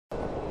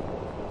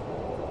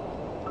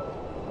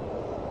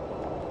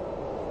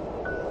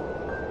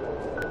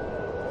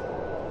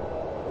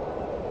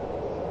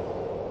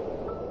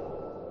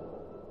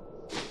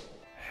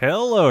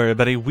Hello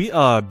everybody, we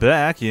are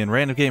back in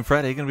Random Game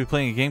Friday. Going to be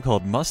playing a game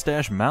called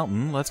Moustache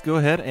Mountain. Let's go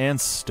ahead and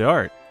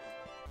start.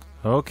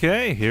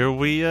 Okay, here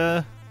we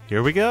go.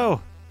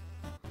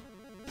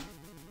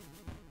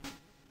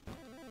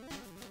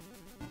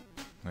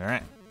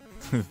 Alright,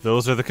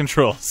 those are the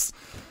controls.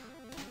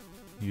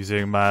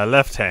 Using my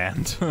left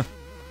hand. I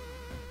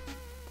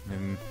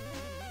mean,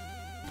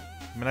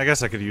 I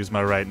guess I could use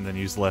my right and then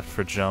use left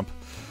for jump.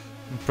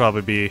 It'd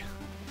probably be...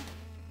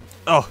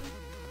 Oh!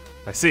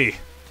 I see.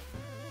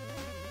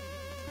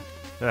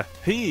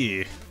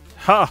 He!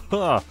 Ha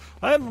ha!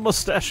 I'm a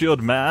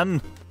mustachioed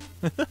man!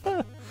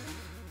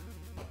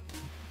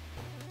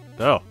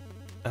 Oh.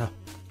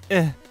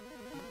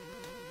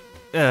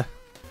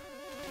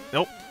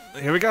 Nope.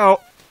 Here we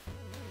go!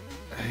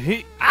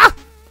 He... Ah!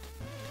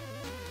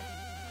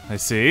 I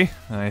see.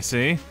 I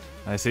see.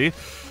 I see.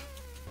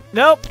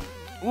 Nope!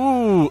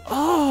 Ooh!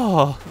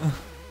 Oh!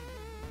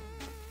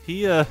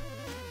 He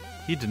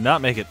did not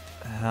make it.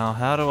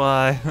 How do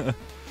I...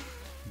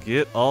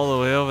 get all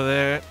the way over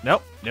there?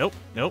 Nope, nope,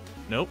 nope,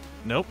 nope,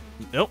 nope,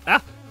 nope.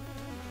 Ah!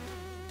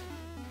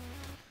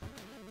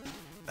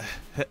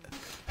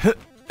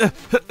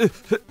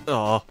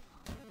 Oh.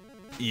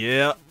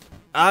 Yeah,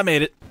 I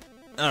made it.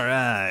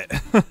 Alright.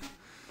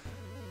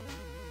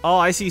 Oh,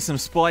 I see some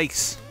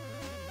spikes.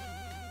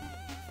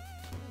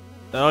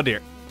 Oh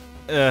dear.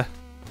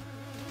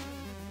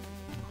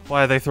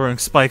 Why are they throwing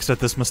spikes at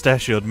this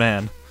mustachioed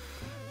man?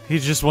 He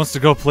just wants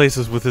to go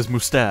places with his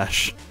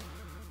mustache.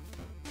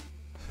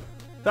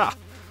 Ah!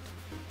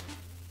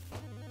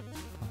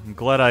 I'm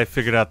glad I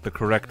figured out the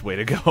correct way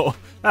to go.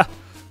 Ah!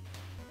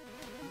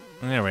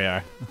 There we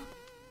are.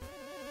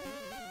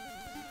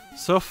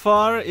 So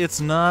far,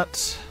 it's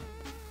not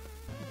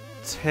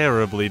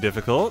terribly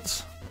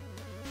difficult.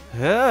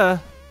 Oh.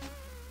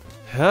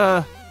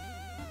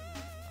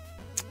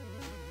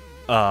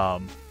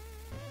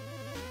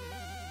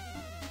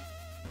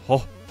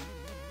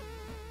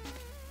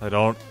 I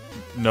don't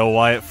know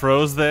why it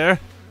froze there.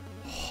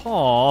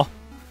 Aw.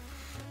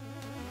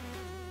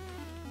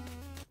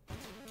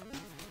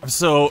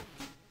 So,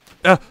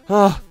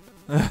 I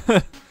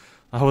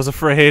was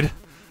afraid.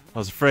 I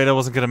was afraid I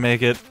wasn't gonna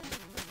make it.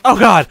 Oh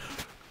God!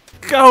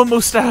 Go,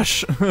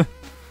 Moustache!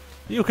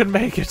 You can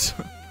make it.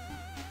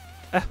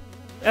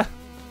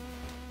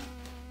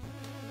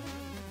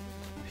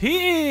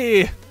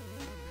 He!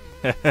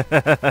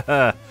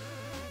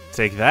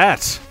 Take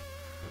that.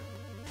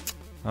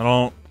 I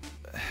don't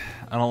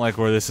like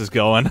where this is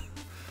going.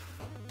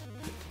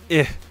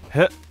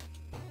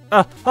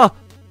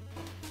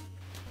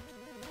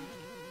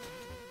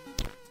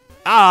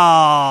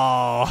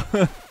 Oh!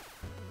 I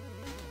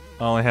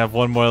only have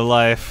one more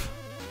life.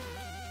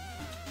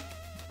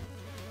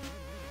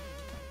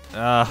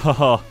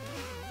 Oh,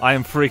 I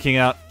am freaking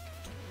out.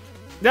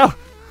 No!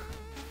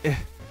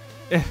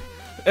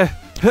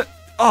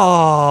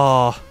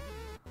 Oh!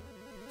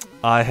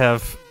 I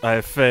have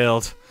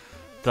failed.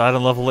 Died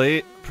on level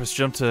 8. Press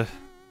jump to...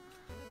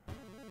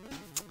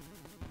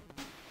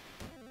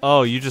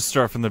 Oh, you just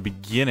start from the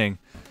beginning.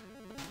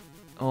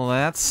 Oh,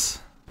 that's...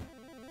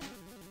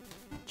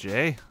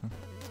 J?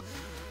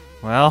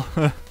 Well,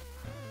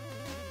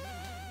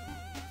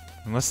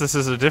 unless this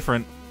is a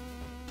different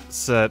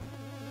set,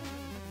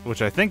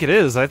 which I think it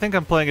is. I think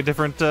I'm playing a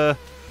different,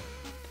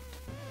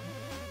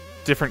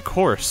 different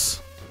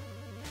course.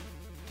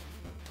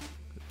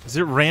 Is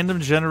it random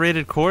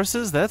generated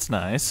courses? That's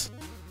nice.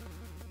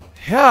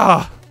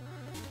 Yeah!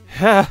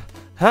 Ha!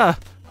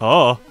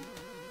 Oh.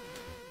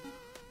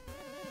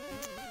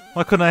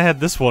 Why couldn't I have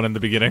this one in the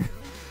beginning?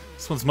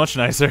 This one's much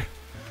nicer.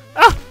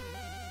 Ah!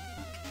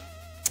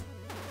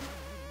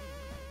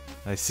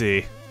 I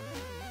see.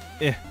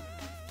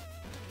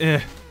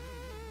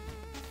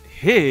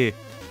 Hey!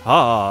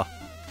 Ha!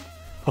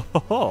 Ho ho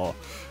ho!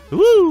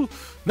 Woo!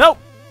 Nope!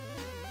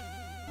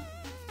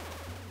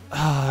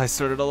 Ah, I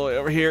started all the way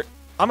over here.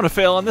 I'm gonna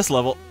fail on this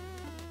level.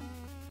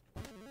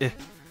 And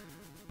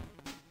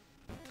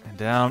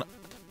down.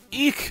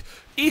 Eek!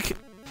 Eek!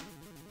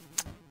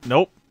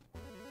 Nope.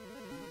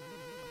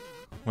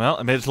 Well,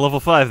 I made it to level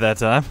 5 that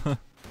time.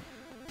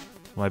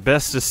 My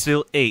best is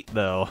still 8,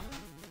 though.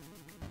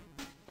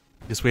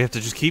 Guess we have to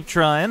just keep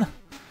trying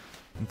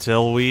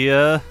until we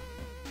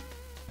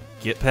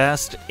get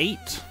past 8.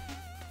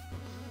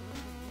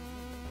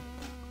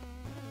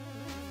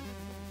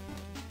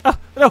 Ah!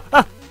 No!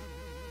 Ah!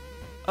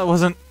 I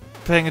wasn't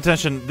paying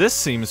attention. This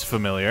seems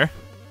familiar.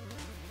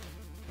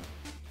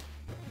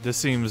 This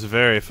seems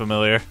very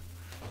familiar.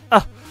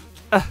 Ah!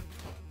 Ah!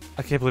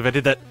 I can't believe I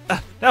did that.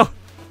 Ah! No!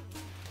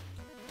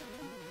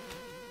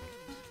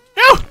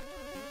 No!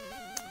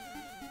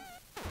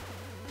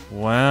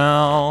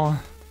 Well...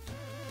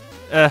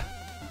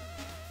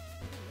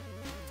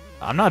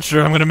 I'm not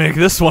sure I'm gonna make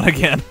this one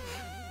again.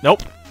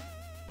 Nope.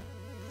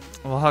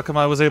 Well, how come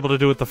I was able to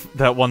do it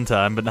that one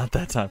time, but not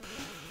that time?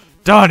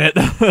 Darn it!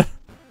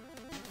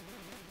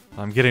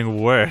 I'm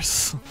getting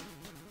worse.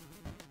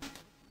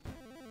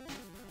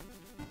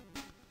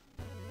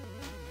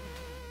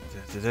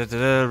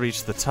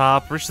 Reach the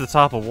top. Reach the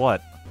top of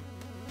what?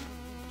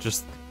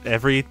 Just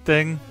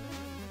everything?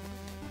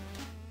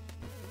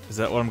 Is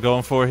that what I'm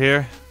going for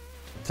here?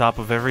 Top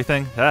of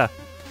everything? Ah.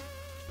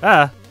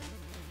 Ah.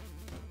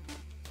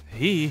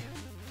 He.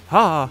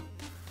 Ha.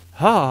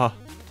 Ha.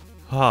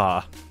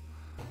 Ha.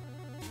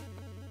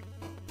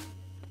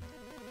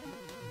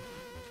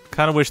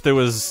 Kind of wish there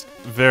was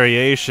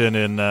variation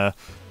in the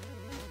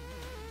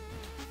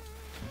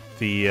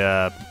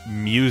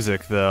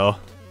music, though.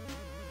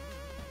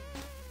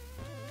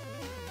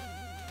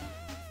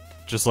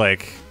 Just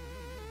like,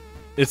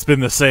 it's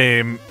been the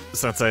same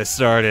since I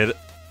started,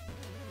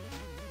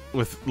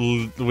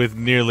 with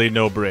nearly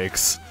no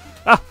breaks.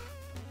 Ah!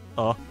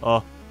 Oh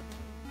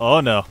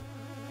no.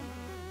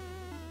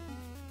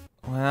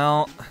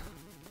 Well,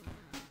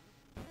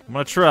 I'm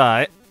gonna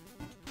try.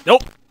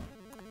 Nope!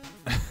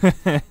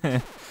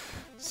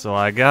 So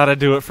I gotta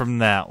do it from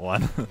that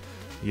one,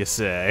 you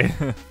say.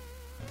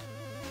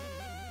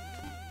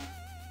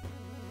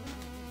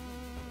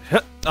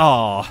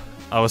 Oh,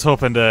 I was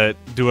hoping to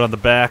do it on the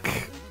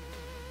back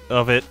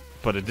of it,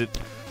 but it did.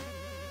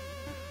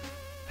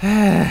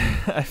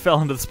 I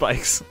fell into the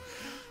spikes.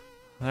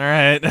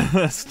 Alright,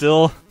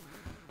 still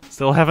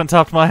haven't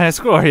topped my high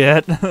score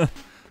yet.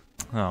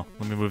 Oh,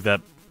 let me move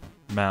that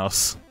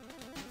mouse.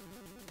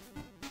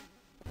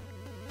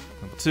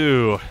 Level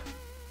 2.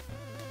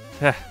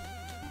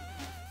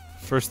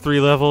 First 3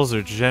 levels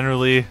are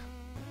generally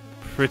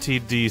pretty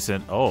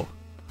decent. Oh,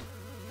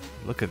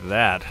 look at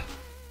that.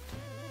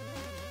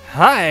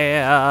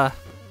 Hi,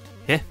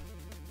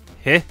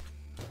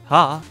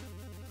 ha,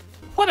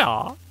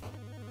 what-a?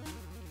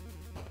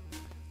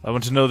 I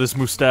want to know this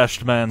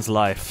moustached man's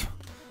life.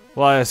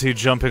 Why is he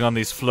jumping on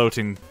these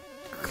floating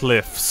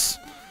cliffs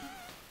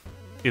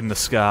in the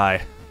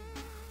sky?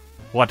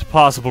 What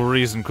possible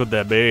reason could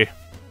there be?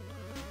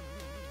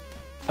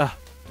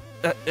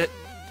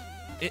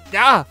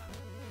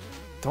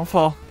 Don't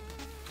fall.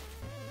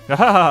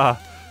 Ah!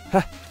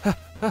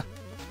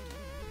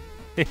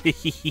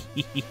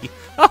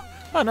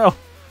 Oh no!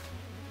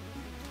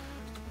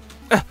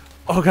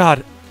 Oh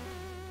god!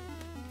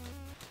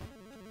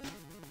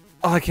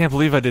 Oh, I can't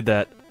believe I did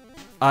that.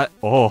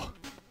 Oh.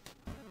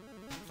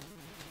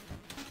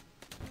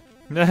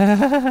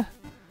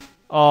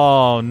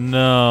 Oh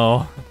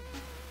no.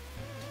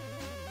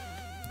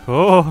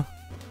 Oh.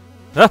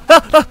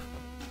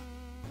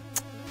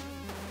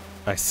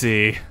 I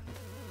see.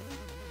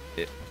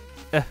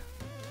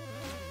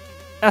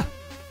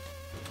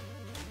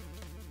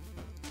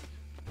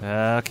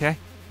 Okay.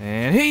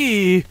 And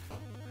he.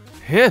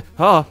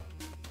 Ha.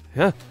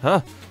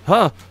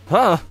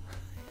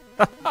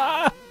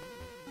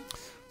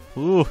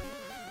 Ooh.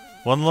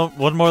 One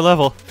more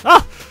level.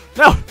 Ah!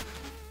 No!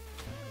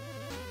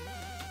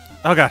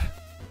 Oh god.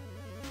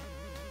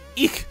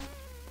 Eek!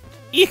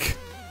 Eek!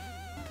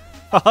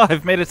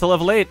 I've made it to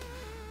level 8.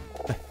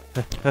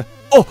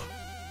 Oh!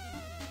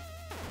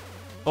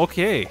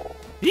 Okay.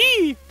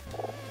 Eee!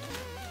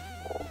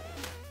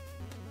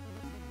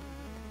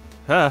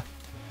 I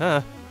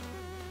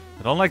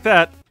don't like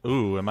that.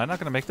 Ooh, am I not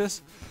gonna make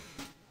this?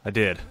 I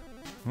did.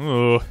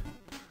 Ooh.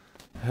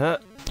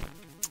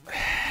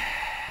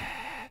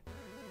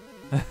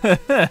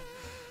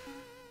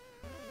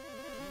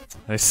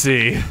 I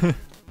see.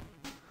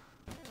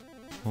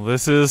 Well,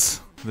 this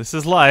is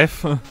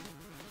life. At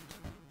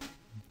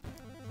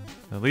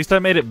least I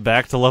made it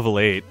back to level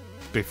 8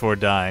 before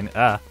dying.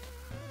 Ah.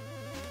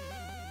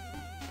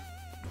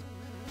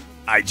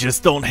 I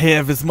just don't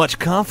have as much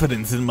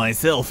confidence in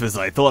myself as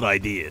I thought I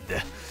did.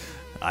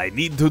 I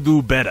need to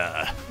do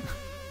better.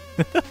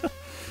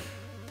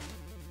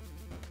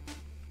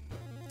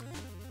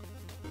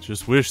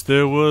 Just wish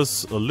there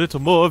was a little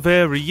more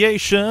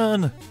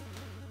variation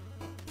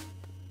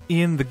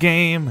in the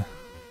game.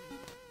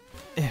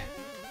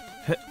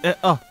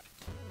 Oh.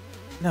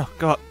 No,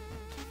 go up.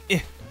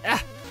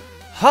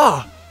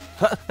 Ha!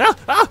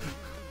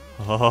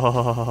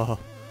 Oh.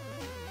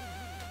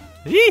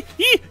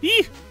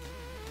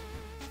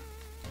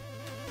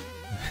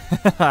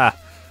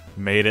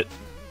 Made it.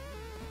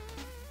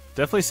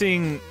 Definitely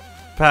seeing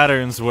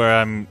patterns where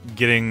I'm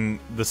getting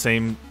the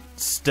same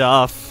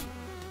stuff.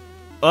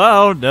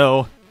 Oh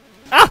no.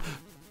 Ah!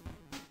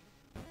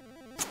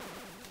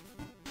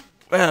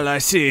 Well, I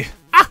see.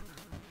 Ah!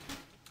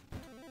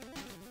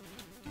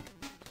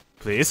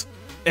 Please.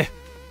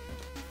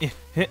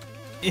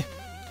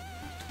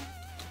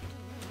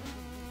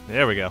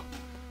 There we go.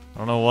 I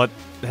don't know what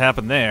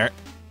happened there.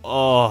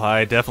 Oh,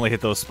 I definitely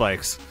hit those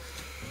spikes.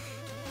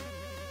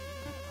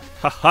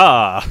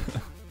 Haha!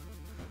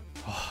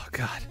 Oh,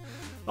 God.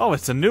 Oh,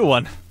 it's a new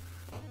one.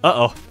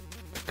 Uh-oh.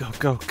 Go,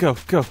 go, go,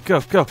 go,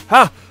 go, go.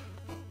 Ha!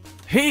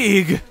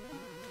 Heeg!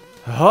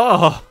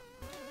 Oh!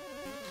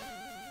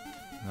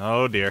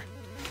 Oh, dear.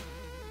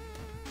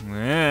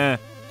 Made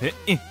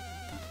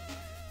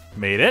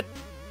it.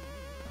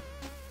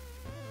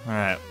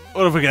 Alright,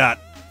 what have we got?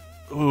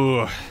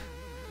 Ooh.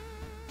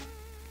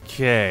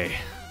 Okay.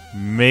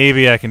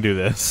 Maybe I can do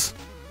this.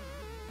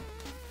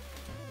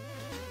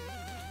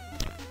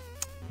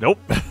 Nope.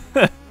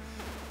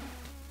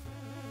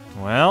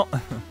 Well.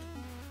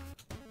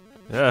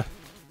 Yeah.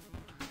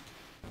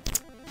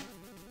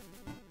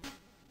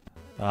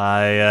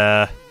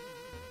 I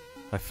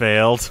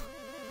failed.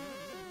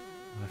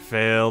 I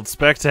failed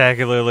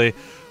spectacularly.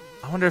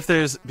 I wonder if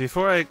there's...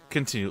 Before I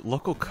continue,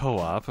 local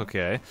co-op,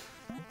 okay.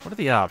 What are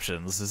the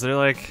options? Is there,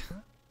 like...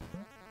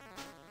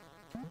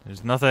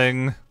 There's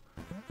nothing...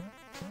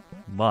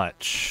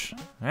 much.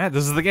 Alright,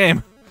 this is the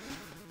game.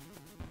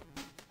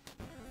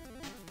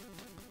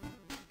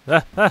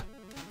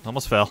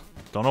 Almost fell.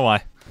 Don't know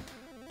why.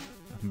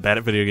 I'm bad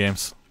at video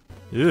games.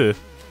 Ew.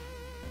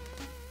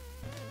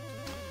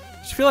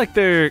 I just feel like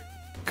there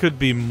could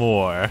be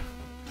more.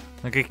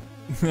 Like,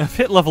 I've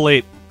hit level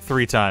 8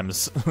 3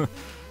 times.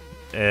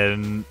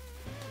 And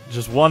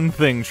just one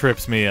thing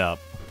trips me up.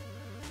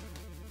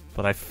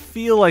 But I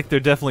feel like they're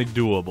definitely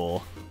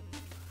doable.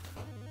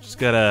 Just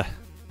gotta,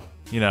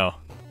 you know,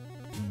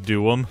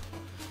 do them.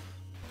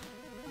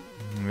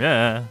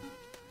 Yeah.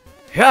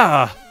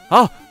 Yeah!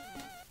 Oh!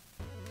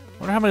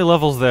 Wonder how many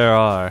levels there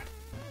are.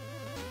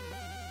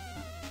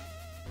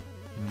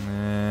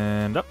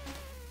 And up.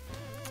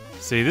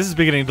 See, this is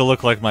beginning to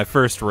look like my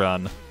first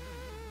run.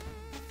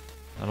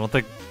 I don't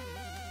think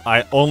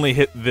I only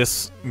hit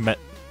this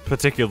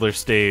particular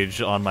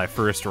stage on my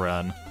first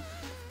run.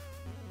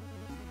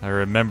 I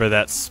remember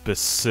that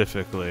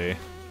specifically.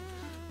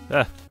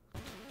 Ah.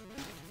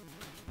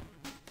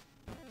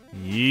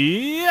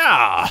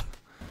 Yeah!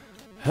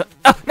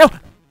 Ah, no!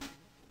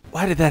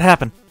 Why did that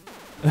happen?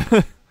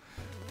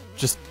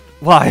 Just,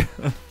 why?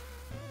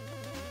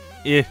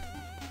 Yeah.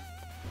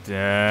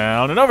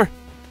 Down and over.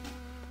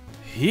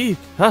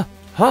 Ha,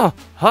 ha,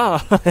 ha,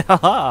 ha,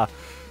 ha.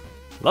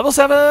 Level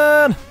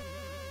 7!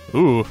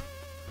 Ooh.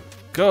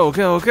 Go,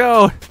 go,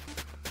 go!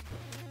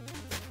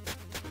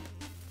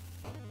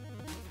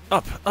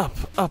 Up, up,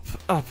 up,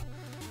 up.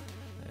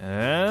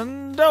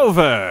 And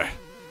over.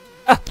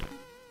 Ah.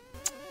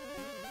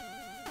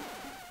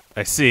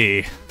 I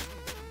see.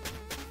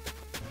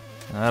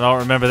 I don't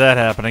remember that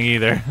happening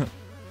either.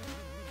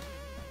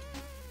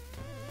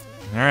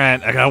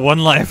 Alright, I got one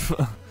life.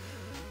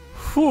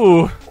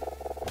 Whew.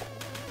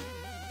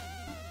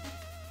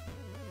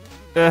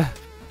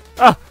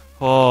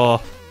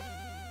 Oh.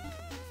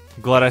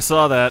 I'm glad I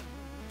saw that.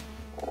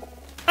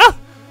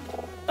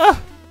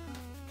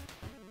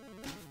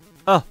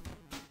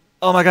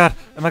 Oh my god,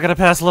 am I gonna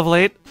pass level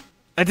 8?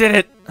 I did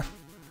it!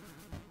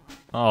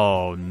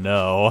 Oh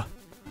no.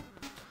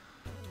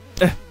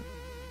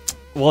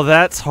 Well,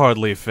 that's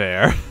hardly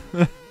fair.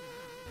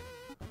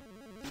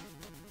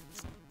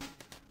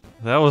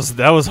 That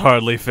was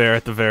hardly fair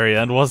at the very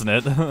end, wasn't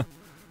it?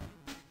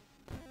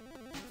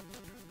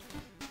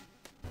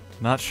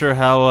 Not sure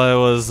how I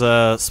was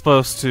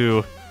supposed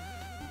to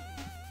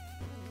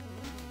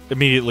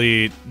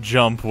immediately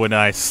jump when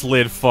I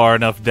slid far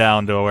enough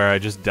down to where I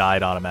just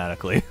died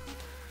automatically.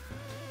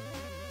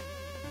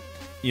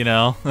 You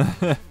know?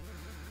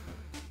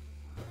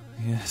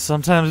 Yeah,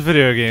 sometimes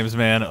video games,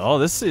 man. Oh,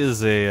 this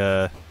is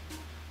a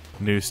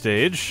new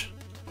stage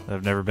that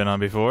I've never been on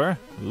before.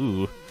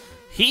 Ooh.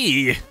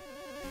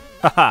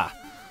 Haha!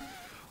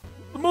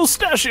 The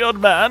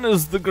mustachioed man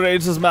is the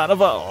greatest man of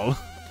all.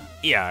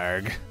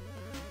 Yarg.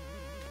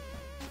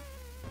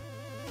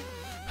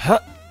 Huh.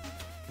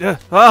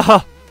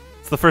 Ah!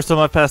 It's the first time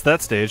I've passed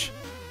that stage.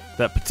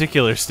 That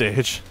particular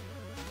stage.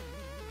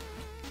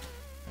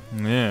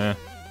 Yeah.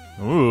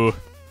 Ooh.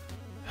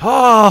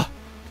 Ah!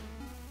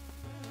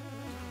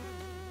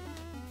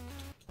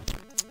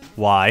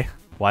 Why?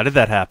 Why did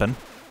that happen?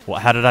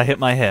 How did I hit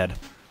my head?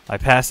 I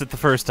passed it the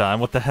first time.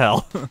 What the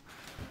hell?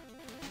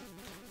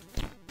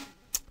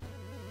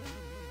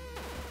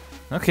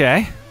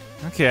 Okay.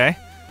 Okay.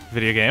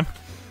 Video game.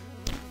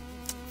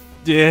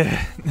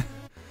 Yeah.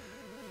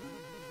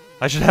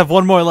 I should have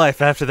one more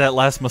life after that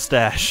last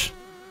mustache.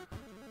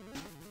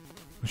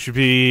 It should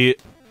be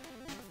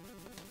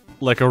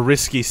like a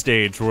risky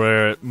stage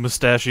where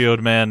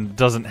mustachioed man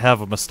doesn't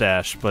have a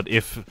mustache, but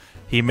if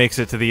he makes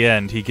it to the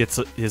end, he gets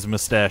his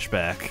mustache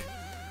back.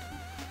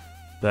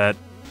 That's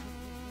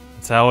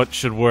how it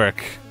should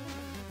work.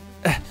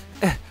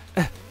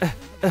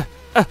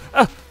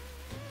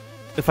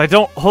 If I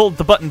don't hold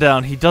the button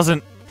down, he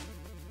doesn't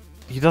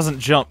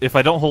jump. If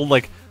I don't hold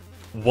like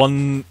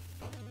one,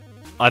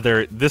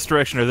 either this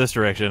direction or this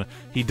direction,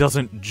 he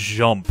doesn't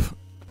jump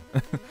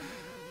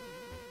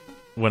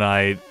when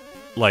I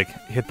like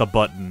hit the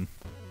button.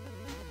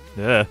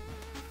 Yeah.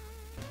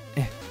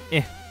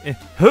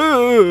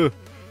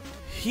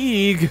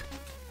 Heeg.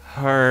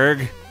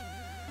 Herg.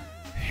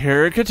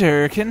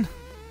 Herkaturkin.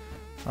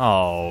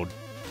 Oh,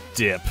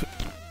 dip.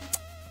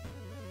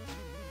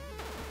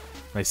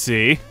 I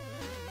see.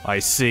 I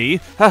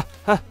see. Ha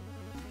ha.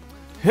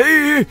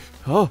 Hey.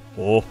 Oh.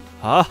 Oh.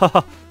 Ha ha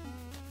ha.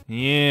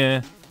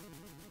 Yeah.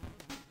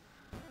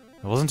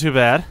 It wasn't too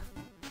bad.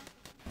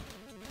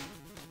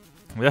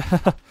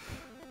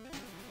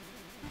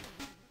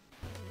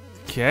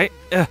 Okay.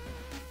 There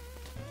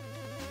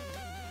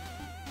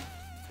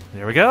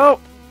we go.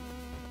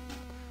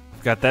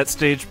 I've got that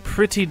stage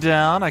pretty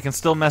down. I can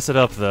still mess it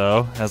up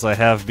though, as I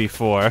have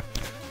before.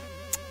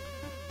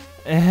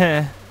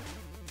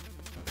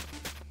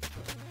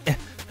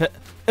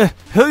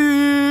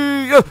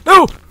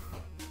 No!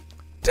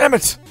 Damn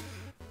it!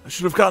 I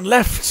should have gone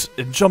left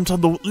and jumped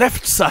on the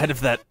left side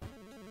of that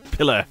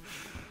pillar.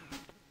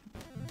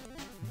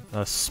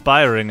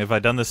 Aspiring, have I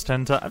done this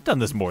 10 times? I've done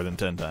this more than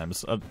 10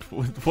 times.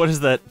 What is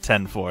that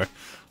 10 for?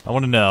 I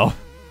want to know.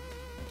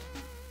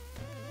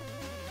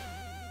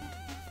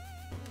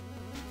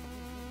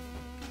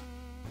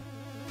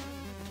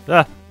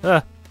 I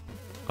don't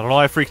know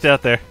why I freaked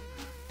out there.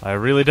 I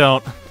really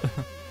don't.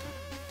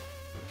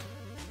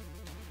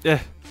 Yeah.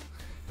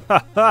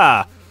 Ha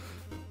ha!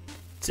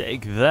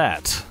 Take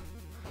that.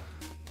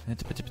 There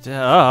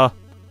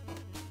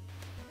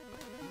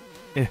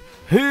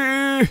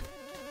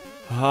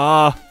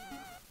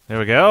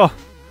we go.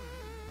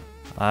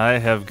 I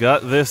have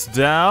got this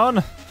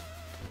down.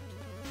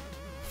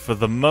 For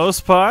the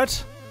most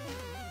part.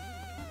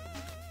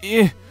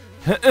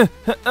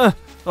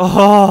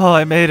 Oh,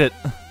 I made it.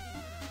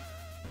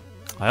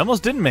 I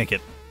almost didn't make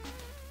it.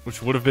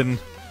 Which would have been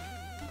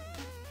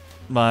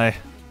my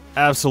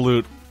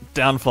absolute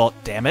downfall.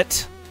 Damn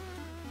it.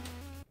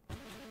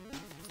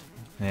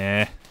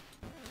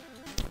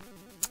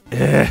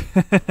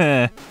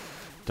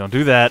 Don't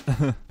do that.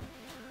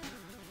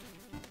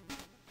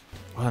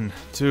 1,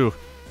 2.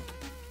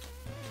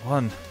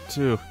 1,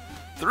 2,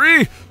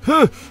 3.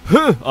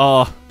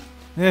 Oh.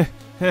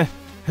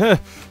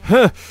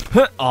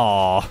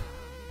 Aw.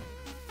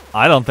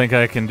 I don't think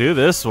I can do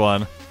this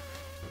one.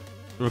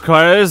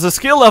 Requires a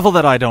skill level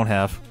that I don't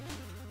have.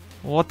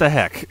 What the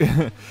heck?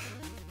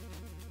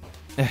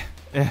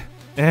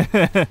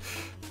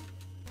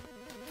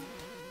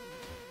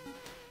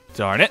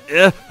 Darn it.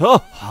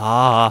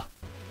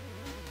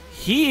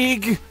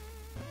 Heeg.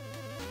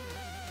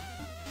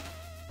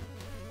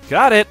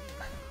 Got it.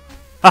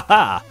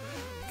 Haha.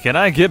 Can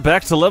I get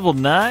back to level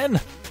 9?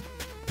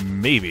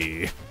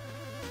 Maybe.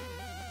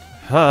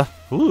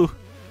 Ooh.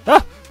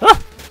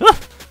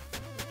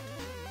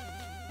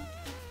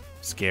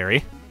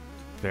 Scary.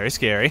 Very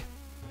scary.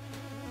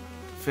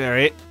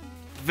 Very,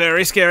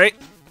 very scary.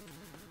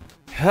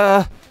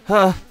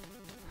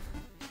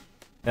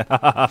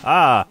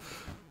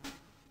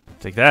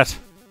 Take that.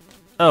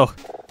 Oh.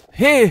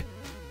 Hey.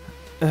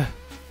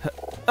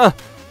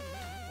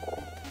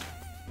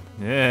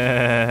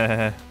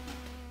 Yeah.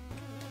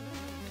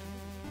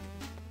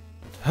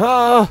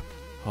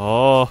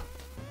 Oh.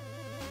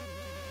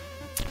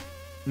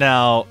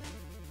 Now,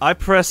 I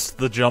pressed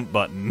the jump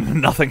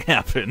button. Nothing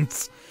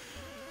happens.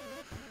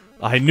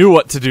 I knew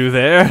what to do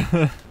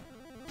there.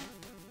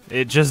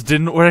 It just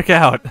didn't work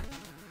out.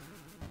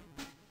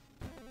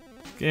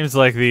 Games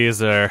like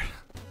these are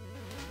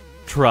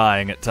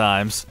trying at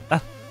times.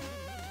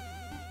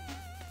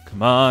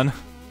 Come on.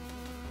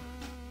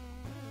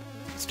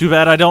 It's too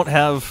bad I don't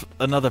have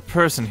another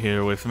person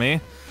here with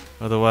me.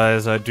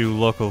 Otherwise, I'd do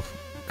local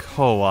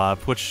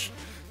co-op, which...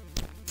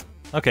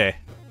 Okay,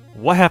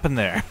 what happened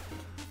there?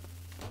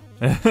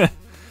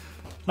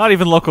 Not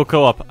even local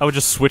co-op. I would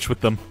just switch with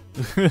them.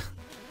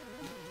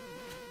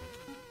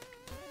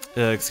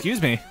 Excuse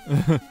me.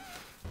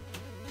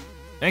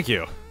 Thank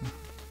you.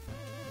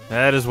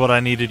 That is what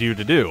I needed you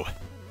to do.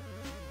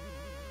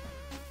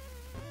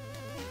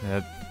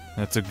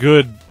 That's a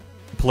good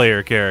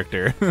player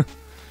character.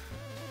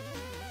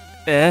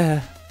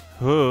 Here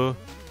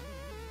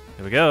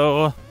we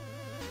go.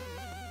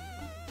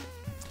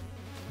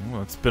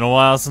 Well, it's been a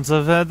while since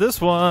I've had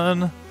this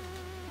one.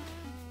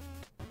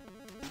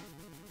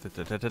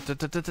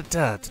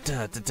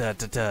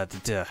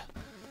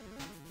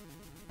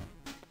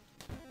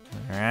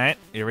 Alright,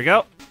 here we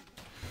go.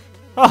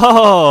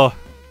 Oh!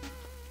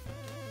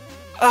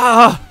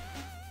 Ah!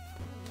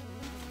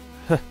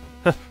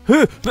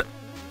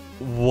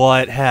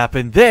 What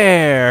happened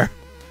there?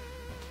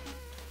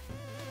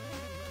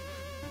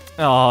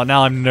 Oh,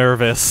 now I'm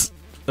nervous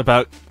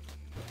about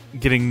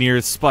getting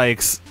near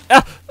spikes.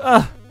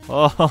 Oh,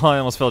 I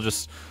almost fell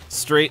just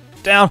straight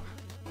down.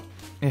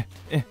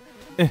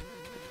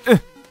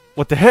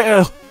 What the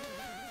hell?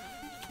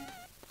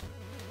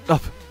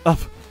 Up, up,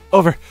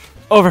 over,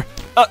 over,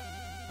 up.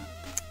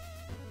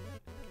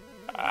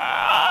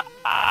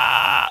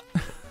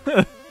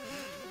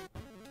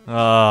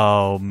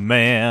 Oh,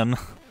 man.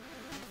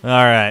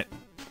 Alright.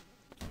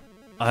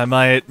 I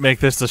might make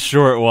this a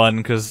short one,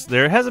 because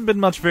there hasn't been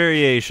much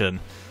variation.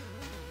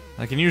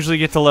 I can usually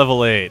get to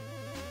level 8.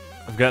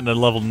 I've gotten to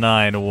level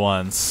 9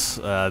 once.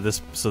 So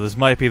this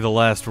might be the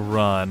last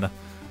run.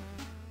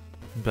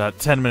 About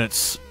 10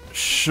 minutes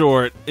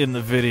short in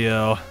the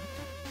video,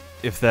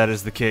 if that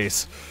is the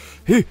case.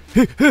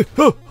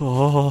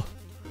 Oh.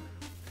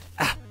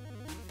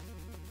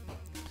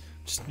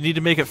 Just need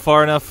to make it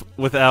far enough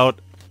without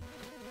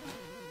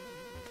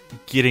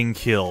getting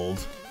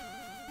killed.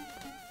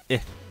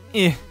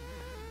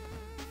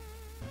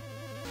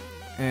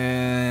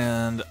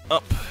 And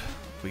up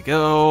we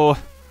go.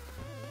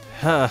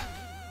 Over,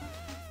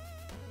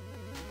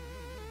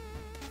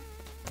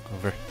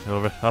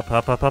 over, up,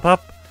 up, up, up,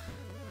 up.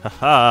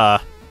 Haha.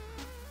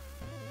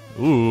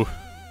 Ooh.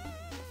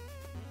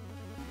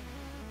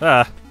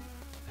 I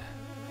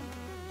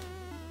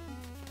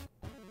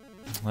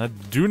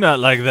do not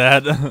like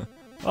that.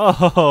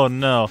 Oh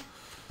no.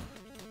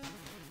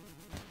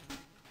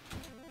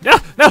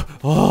 No!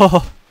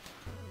 Oh!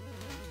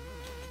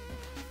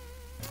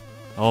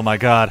 Oh my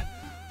god.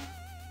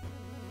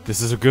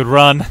 This is a good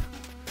run.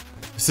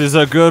 This is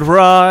a good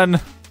run.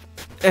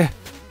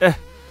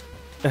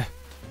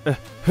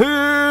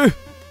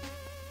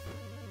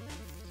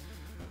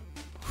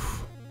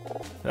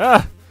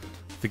 Ah!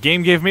 The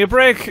game gave me a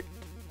break.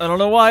 I don't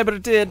know why, but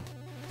it did.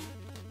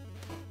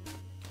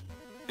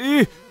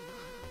 There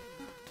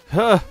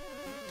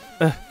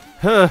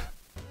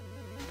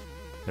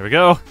we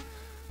go.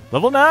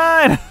 Level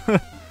 9!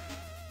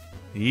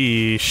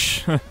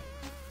 Yeesh.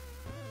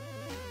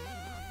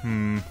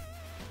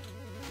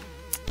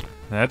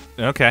 That,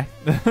 okay.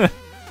 I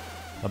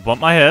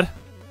bumped my head.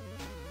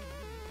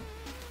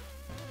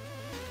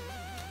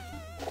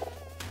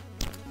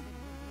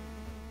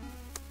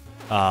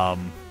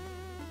 I'm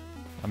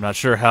not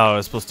sure how I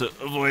was supposed to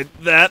avoid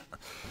that.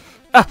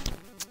 Ah!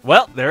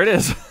 Well, there it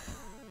is.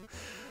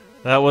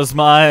 That was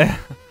my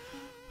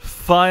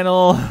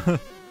final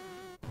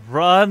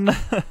run.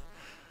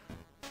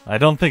 I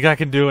don't think I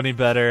can do any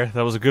better.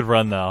 That was a good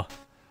run, though.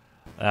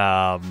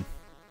 But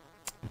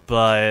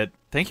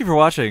thank you for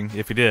watching,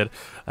 if you did.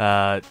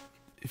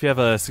 If you have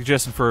a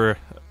suggestion for,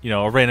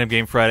 a Random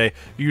Game Friday,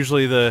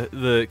 usually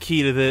the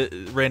key to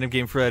the Random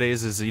Game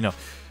Fridays is,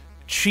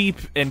 cheap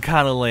and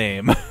kind of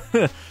lame.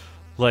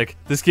 Like,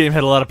 this game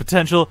had a lot of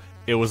potential.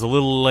 It was a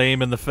little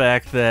lame in the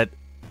fact that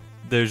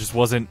there just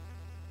wasn't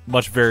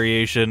much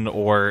variation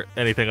or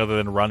anything other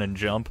than run and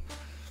jump.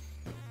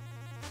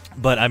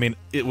 But, I mean,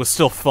 it was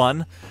still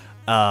fun.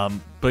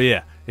 But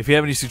yeah, if you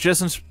have any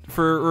suggestions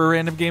for a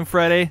Random Game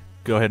Friday,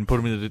 go ahead and put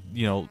them in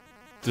the,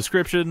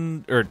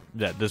 description, or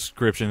that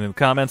description in the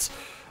comments.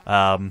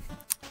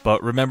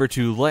 But remember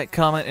to like,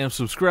 comment, and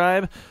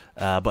subscribe.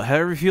 But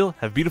however you feel,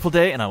 have a beautiful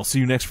day, and I will see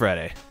you next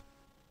Friday.